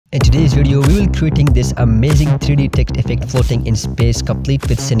In today's video, we will creating this amazing 3D text effect floating in space complete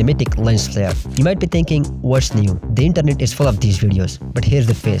with cinematic lens flare. You might be thinking, what's new? The internet is full of these videos. But here's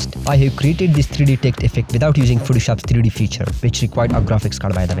the twist. I have created this 3D text effect without using Photoshop's 3D feature, which required a graphics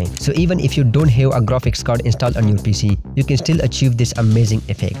card by the way. So even if you don't have a graphics card installed on your PC, you can still achieve this amazing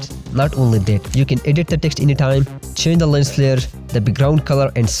effect. Not only that, you can edit the text anytime, change the lens flares, the background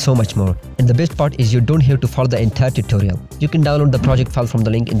color and so much more. And the best part is you don't have to follow the entire tutorial. You can download the project file from the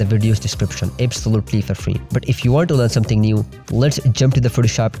link in the video's description absolutely for free. But if you want to learn something new, let's jump to the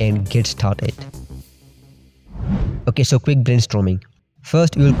Photoshop and get started. Okay, so quick brainstorming.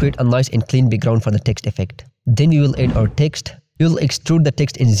 First, we will create a nice and clean background for the text effect. Then we will add our text. We will extrude the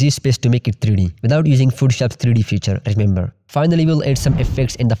text in Z space to make it 3D without using Photoshop's 3D feature, remember. Finally, we will add some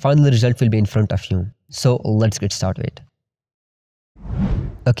effects and the final result will be in front of you. So let's get started.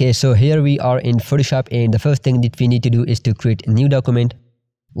 Okay, so here we are in Photoshop and the first thing that we need to do is to create a new document.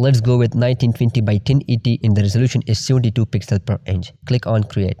 Let's go with 1920 by 1080 and the resolution is 72 pixels per inch. Click on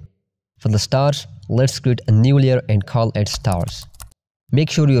create. For the stars, let's create a new layer and call it stars. Make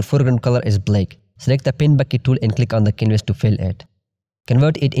sure your foreground color is black. Select the pen bucket tool and click on the canvas to fill it.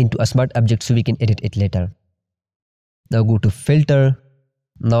 Convert it into a smart object so we can edit it later. Now go to filter,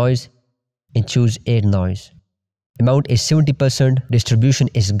 noise and choose add noise. Amount is 70%, distribution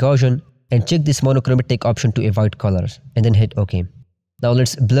is Gaussian and check this monochromatic option to avoid colors and then hit OK. Now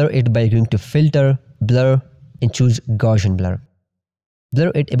let's blur it by going to filter, blur and choose Gaussian blur.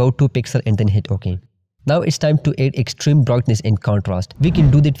 Blur it about 2 pixels and then hit OK. Now it's time to add extreme brightness and contrast. We can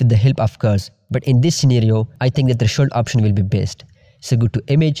do that with the help of curves, but in this scenario, I think that the threshold option will be best. So go to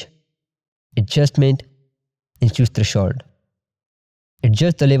image, adjustment and choose threshold.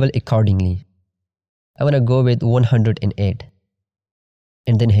 Adjust the level accordingly. I want to go with 108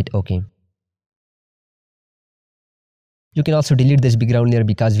 and then hit OK. You can also delete this background layer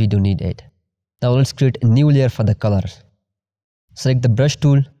because we don't need it. Now let's create a new layer for the colors. Select the brush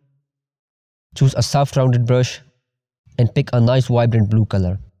tool, choose a soft rounded brush and pick a nice vibrant blue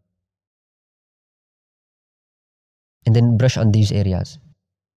color. And then brush on these areas.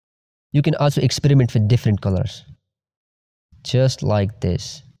 You can also experiment with different colors. Just like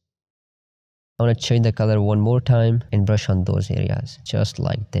this. I want to change the color one more time and brush on those areas, just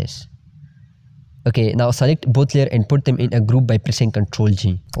like this. Okay, now select both layers and put them in a group by pressing Ctrl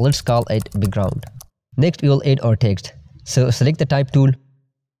G. Let's call it background. Next, we will add our text. So select the type tool,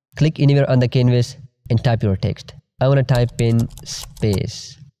 click anywhere on the canvas and type your text. I want to type in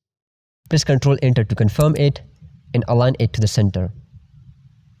space. Press Ctrl Enter to confirm it and align it to the center.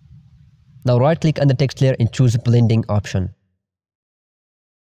 Now right click on the text layer and choose blending option.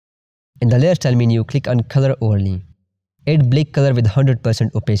 In the layer style menu, click on color overlay. Add black color with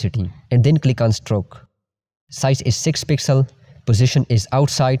 100% opacity and then click on stroke. Size is 6 pixels, position is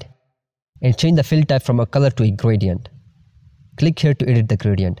outside and change the fill type from a color to a gradient. Click here to edit the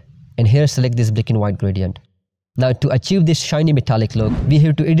gradient and here select this black and white gradient. Now to achieve this shiny metallic look, we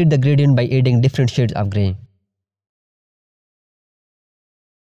have to edit the gradient by adding different shades of gray.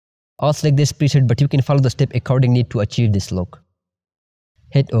 I'll select this preset but you can follow the step accordingly to achieve this look.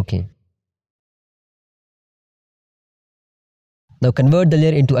 Hit OK. Now convert the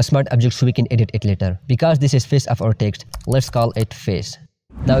layer into a smart object so we can edit it later. Because this is face of our text, let's call it face.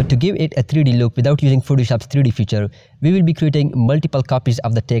 Now to give it a 3D look without using Photoshop's 3D feature, we will be creating multiple copies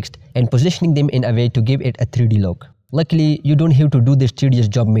of the text and positioning them in a way to give it a 3D look. Luckily, you don't have to do this tedious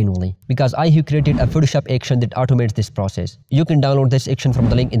job manually because I have created a Photoshop action that automates this process. You can download this action from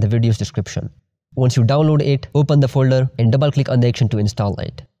the link in the video's description. Once you download it, open the folder and double click on the action to install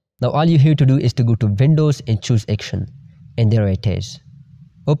it. Now all you have to do is to go to Windows and choose action. And there it is.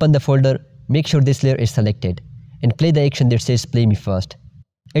 Open the folder, make sure this layer is selected and play the action that says play me first.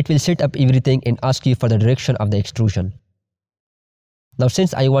 It will set up everything and ask you for the direction of the extrusion. Now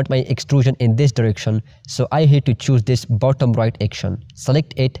since I want my extrusion in this direction, so I have to choose this bottom right action.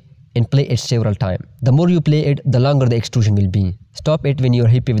 Select it and play it several times. The more you play it, the longer the extrusion will be. Stop it when you are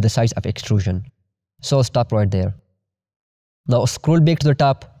happy with the size of extrusion. So I'll stop right there. Now scroll back to the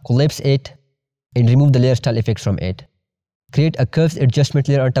top, collapse it and remove the layer style effects from it. Create a curves adjustment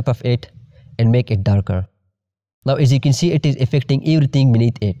layer on top of it and make it darker. Now as you can see, it is affecting everything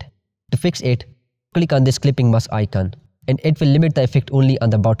beneath it. To fix it, click on this clipping mask icon and it will limit the effect only on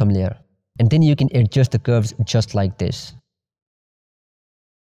the bottom layer. And then you can adjust the curves just like this.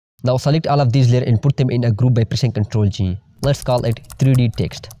 Now select all of these layers and put them in a group by pressing Ctrl G. Let's call it 3D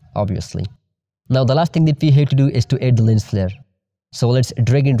text, obviously. Now the last thing that we have to do is to add the lens flare. So let's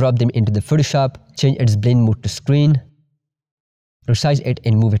drag and drop them into the Photoshop, change its blend mode to screen, resize it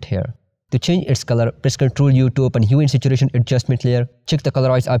and move it here. To change its color, press Ctrl U to open Hue and Saturation Adjustment layer. Check the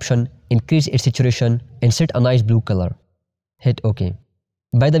colorize option, increase its saturation, and set a nice blue color. Hit OK.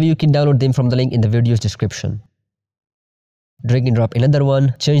 By the way, you can download them from the link in the video's description. Drag and drop another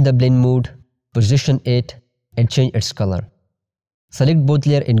one, change the blend mode, position it, and change its color. Select both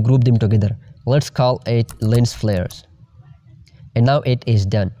layers and group them together. Let's call it lens flares. And now it is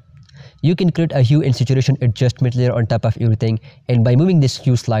done. You can create a hue and saturation adjustment layer on top of everything, and by moving this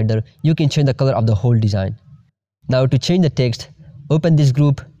hue slider, you can change the color of the whole design. Now to change the text, open this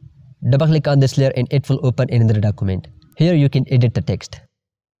group, double click on this layer and it will open another document. Here you can edit the text.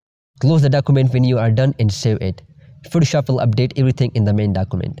 Close the document when you are done and save it. Photoshop will update everything in the main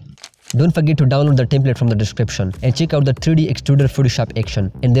document. Don't forget to download the template from the description and check out the 3D extruder Photoshop action,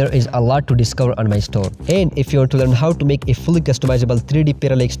 and there is a lot to discover on my store. And if you want to learn how to make a fully customizable 3D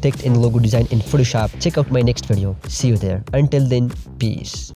parallax text and logo design in Photoshop, check out my next video. See you there. Until then, peace.